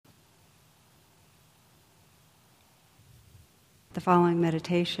The following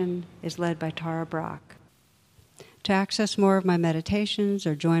meditation is led by Tara Brach. To access more of my meditations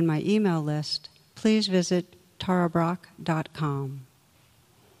or join my email list, please visit tarabrach.com.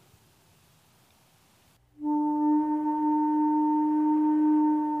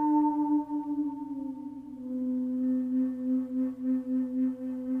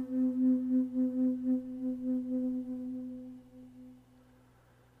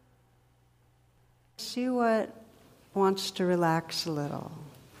 See what wants to relax a little.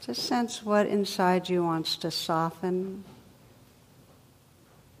 Just sense what inside you wants to soften,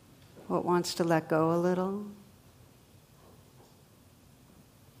 what wants to let go a little.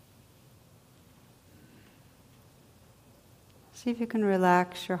 See if you can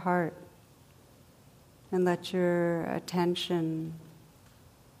relax your heart and let your attention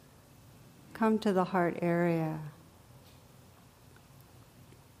come to the heart area.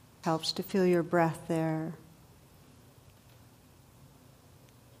 Helps to feel your breath there.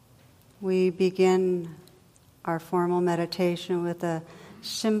 We begin our formal meditation with a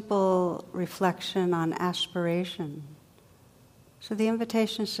simple reflection on aspiration. So the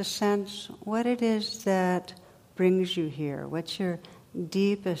invitation is to sense what it is that brings you here. What's your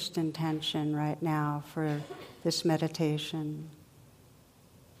deepest intention right now for this meditation?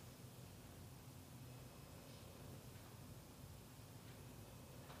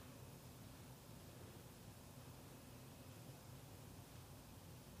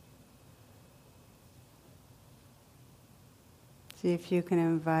 See if you can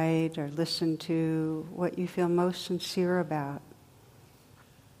invite or listen to what you feel most sincere about.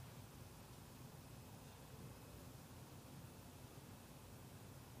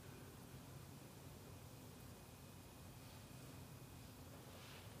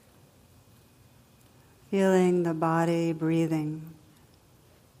 Feeling the body breathing.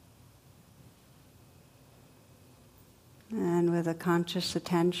 And with a conscious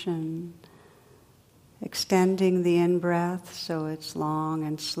attention, extending the in-breath so it's long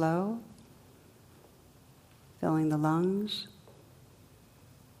and slow, filling the lungs.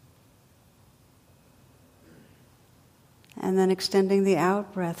 And then extending the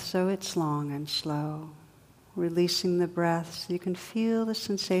out-breath so it's long and slow, releasing the breath so you can feel the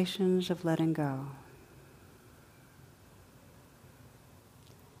sensations of letting go.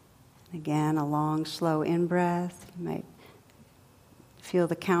 Again, a long, slow in-breath. You might feel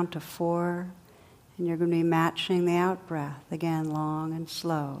the count of 4. And you're going to be matching the out-breath, again, long and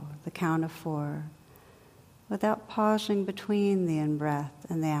slow, the count of 4, without pausing between the in-breath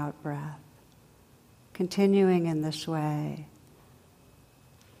and the out-breath. Continuing in this way.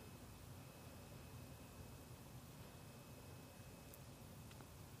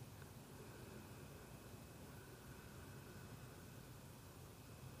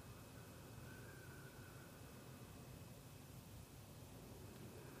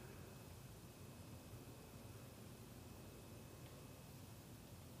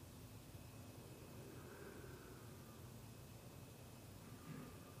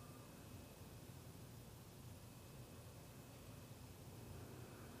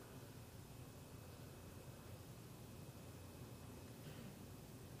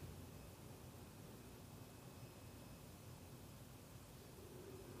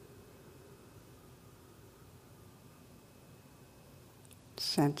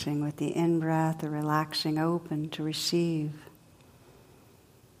 Sensing with the in-breath, the relaxing open to receive.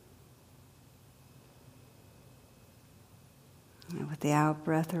 And with the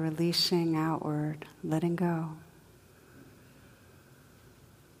out-breath, the releasing outward, letting go.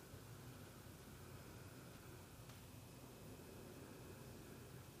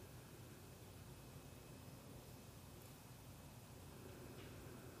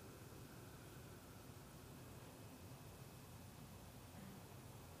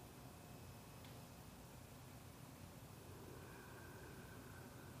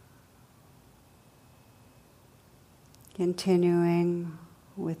 Continuing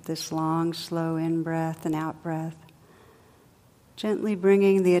with this long, slow in-breath and out-breath, gently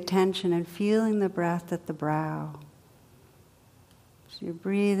bringing the attention and feeling the breath at the brow. So you're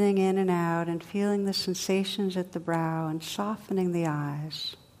breathing in and out and feeling the sensations at the brow and softening the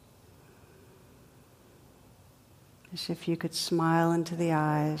eyes. As if you could smile into the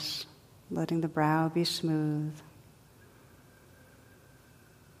eyes, letting the brow be smooth.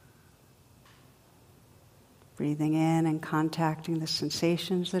 Breathing in and contacting the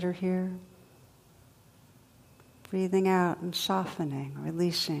sensations that are here. Breathing out and softening,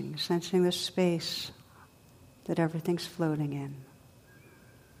 releasing, sensing the space that everything's floating in.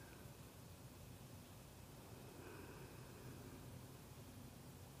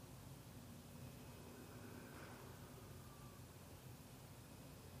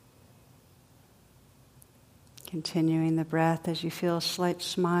 Continuing the breath as you feel a slight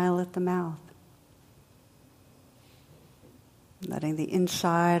smile at the mouth. Letting the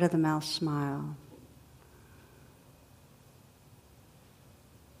inside of the mouth smile.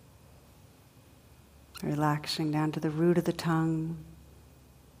 Relaxing down to the root of the tongue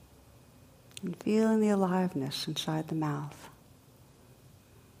and feeling the aliveness inside the mouth.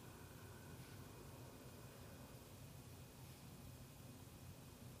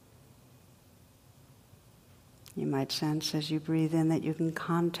 You might sense as you breathe in that you can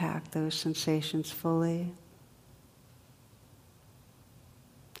contact those sensations fully.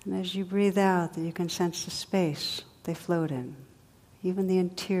 And as you breathe out, that you can sense the space they float in, even the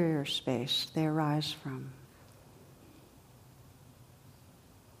interior space they arise from.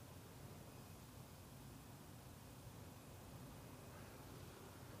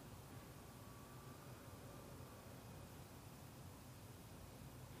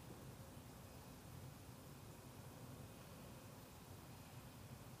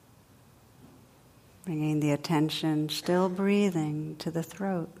 Bringing the attention, still breathing, to the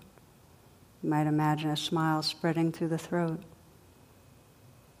throat. You might imagine a smile spreading through the throat.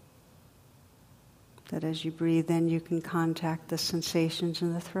 That as you breathe in, you can contact the sensations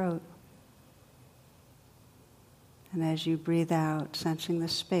in the throat. And as you breathe out, sensing the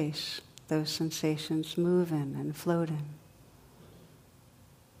space those sensations move in and float in.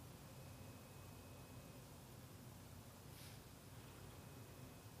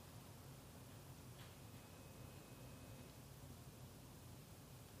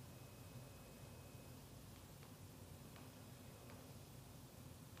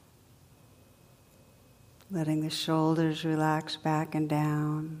 Letting the shoulders relax back and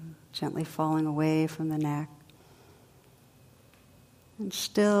down, gently falling away from the neck. And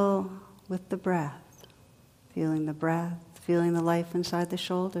still with the breath, feeling the life inside the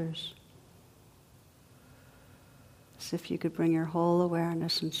shoulders. As if you could bring your whole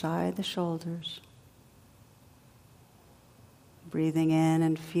awareness inside the shoulders. Breathing in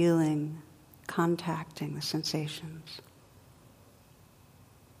and feeling, contacting the sensations.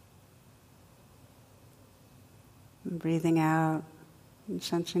 And breathing out and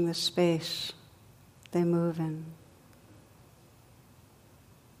sensing the space they move in.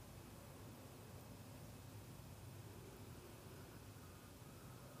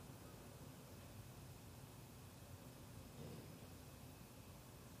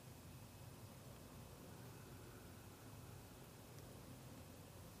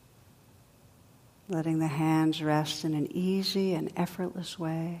 Letting the hands rest in an easy and effortless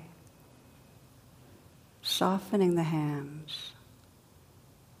way. Softening the hands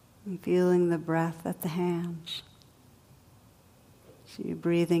and feeling the breath at the hands. So you're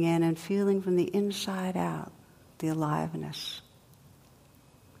breathing in and feeling from the inside out the aliveness,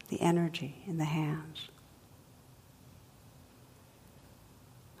 the energy in the hands.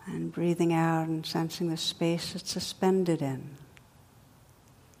 And breathing out and sensing the space it's suspended in.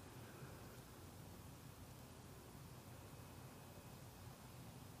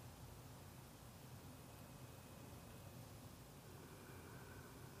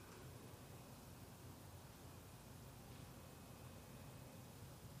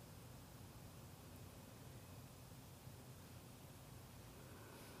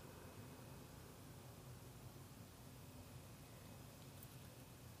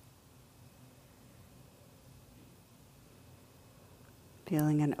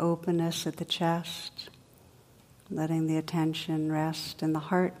 Feeling an openness at the chest, letting the attention rest in the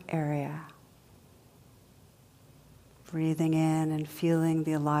heart area. Breathing in and feeling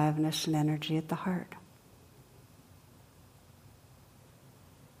the aliveness and energy at the heart.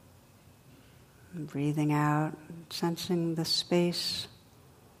 And breathing out, sensing the space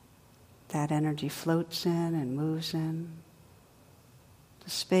that energy floats in and moves in. The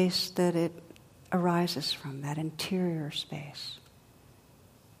space that it arises from, that interior space.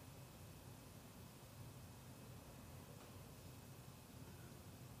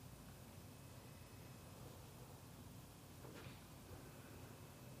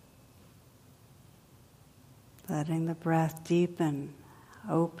 Letting the breath deepen,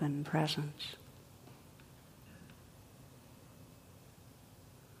 open presence.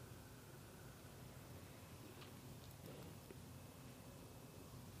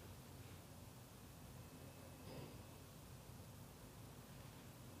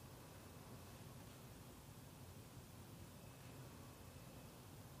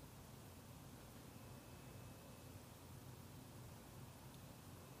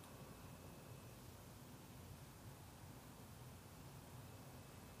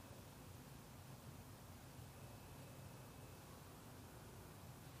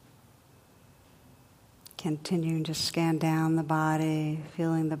 Continuing to scan down the body,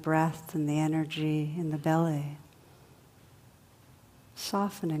 feeling the breath and the energy in the belly.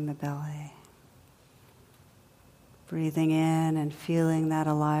 Softening the belly. Breathing in and feeling that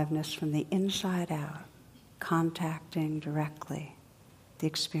aliveness from the inside out, contacting directly the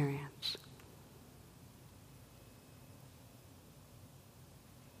experience.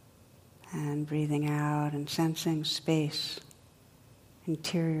 And breathing out and sensing space,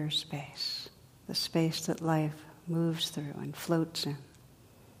 interior space, the space that life moves through and floats in.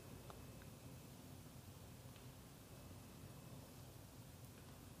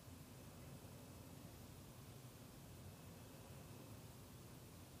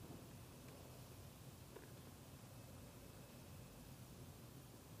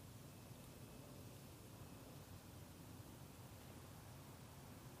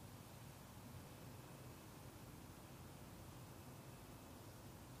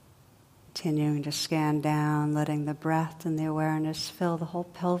 Continuing to scan down, letting the breath and the awareness fill the whole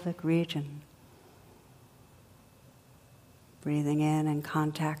pelvic region. Breathing in and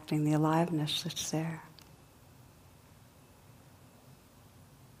contacting the aliveness that's there.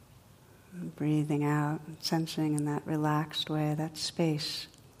 And breathing out and sensing in that relaxed way, that space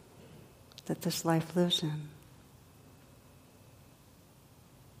that this life lives in.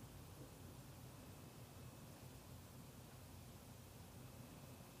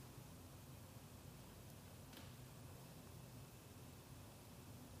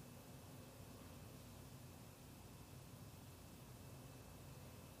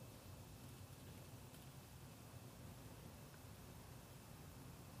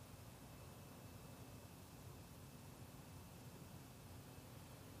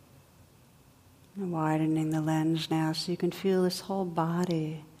 And widening the lens now so you can feel this whole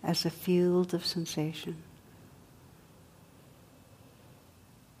body as a field of sensation.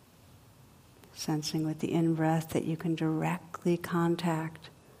 Sensing with the in-breath that you can directly contact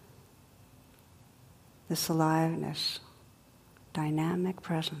this aliveness, dynamic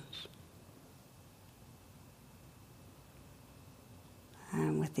presence.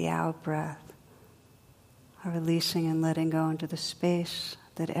 And with the out-breath, releasing and letting go into the space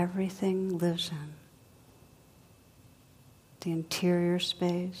that everything lives in. The interior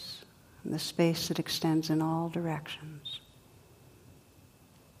space, and the space that extends in all directions.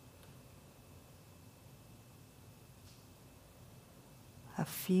 A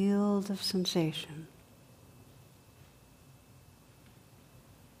field of sensation.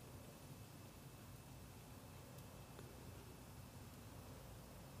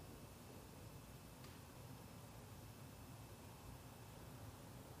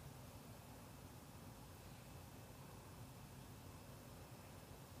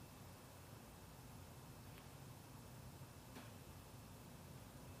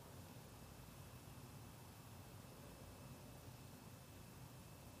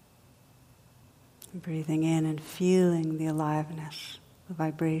 Breathing in and feeling the aliveness, the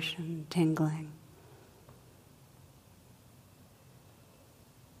vibration, tingling.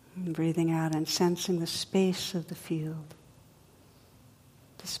 And breathing out and sensing the space of the field,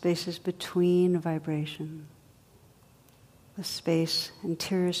 the spaces between vibration, the space,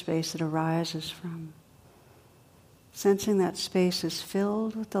 interior space that arises from. Sensing that space is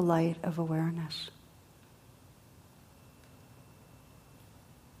filled with the light of awareness.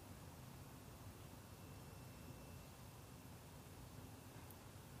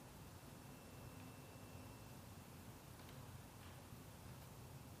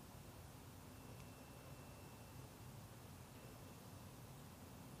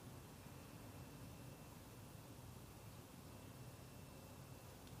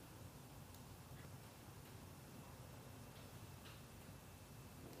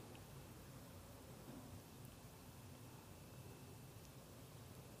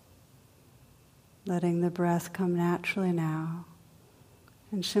 Letting the breath come naturally now,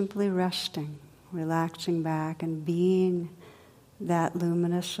 and simply resting, relaxing back and being that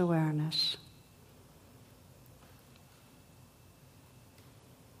luminous awareness,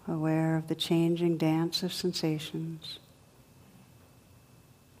 aware of the changing dance of sensations.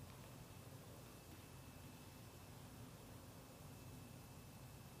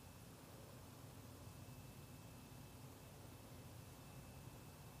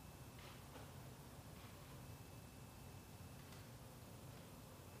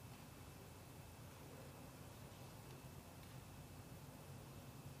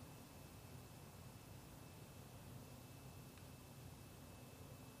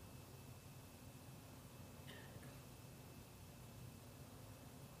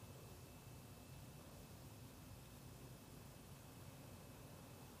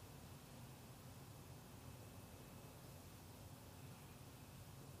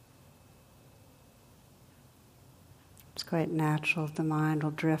 It's quite natural the mind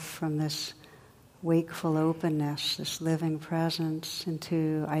will drift from this wakeful openness, this living presence,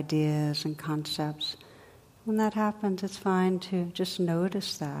 into ideas and concepts. When that happens, it's fine to just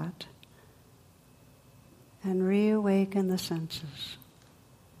notice that and reawaken the senses,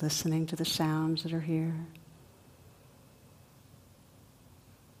 listening to the sounds that are here.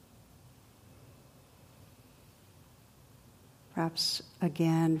 Perhaps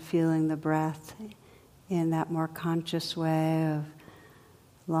again feeling the breath in that more conscious way of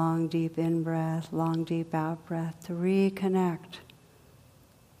long, deep in-breath, long, deep out-breath, to reconnect,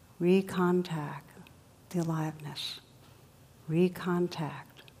 recontact the aliveness,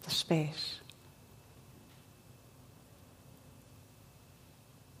 recontact the space.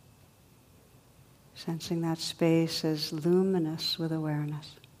 Sensing that space as luminous with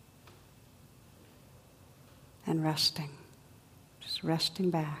awareness. And resting, just resting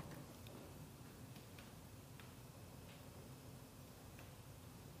back.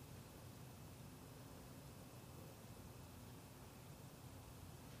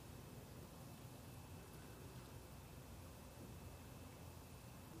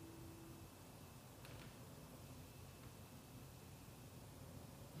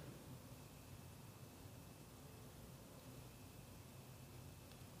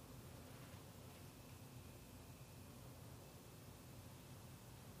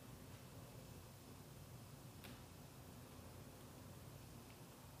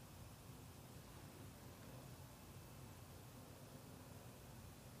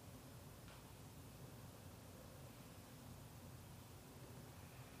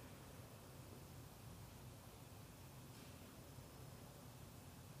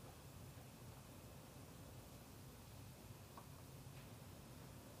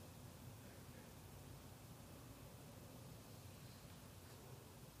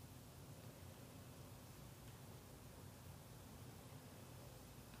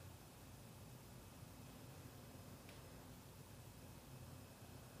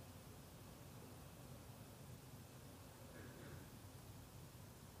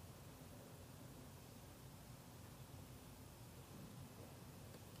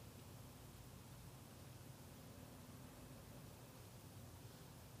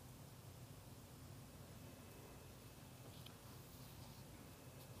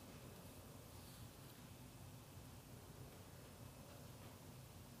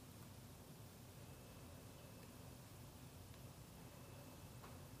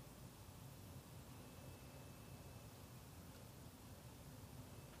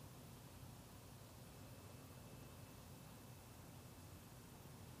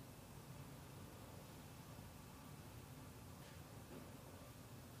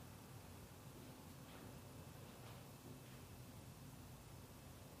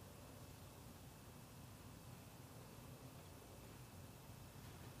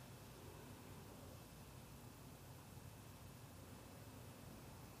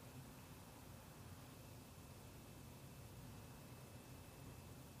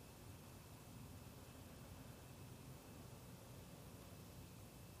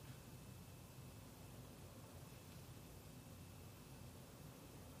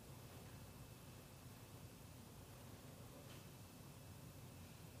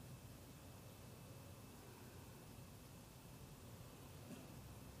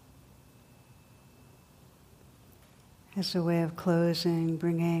 As a way of closing,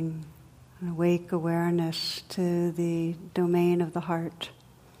 bringing an awake awareness to the domain of the heart.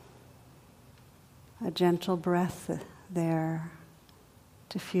 A gentle breath there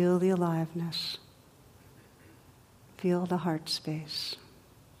to feel the aliveness, feel the heart space.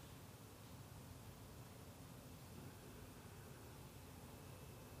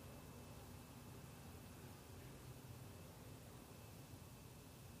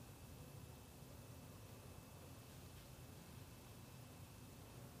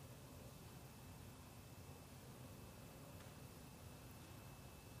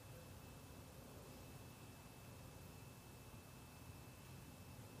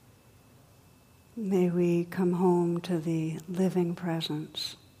 May we come home to the living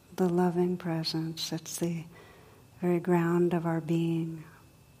presence, the loving presence that's the very ground of our being.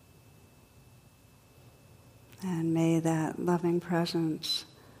 And may that loving presence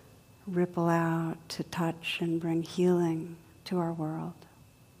ripple out to touch and bring healing to our world.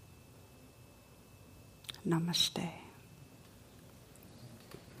 Namaste.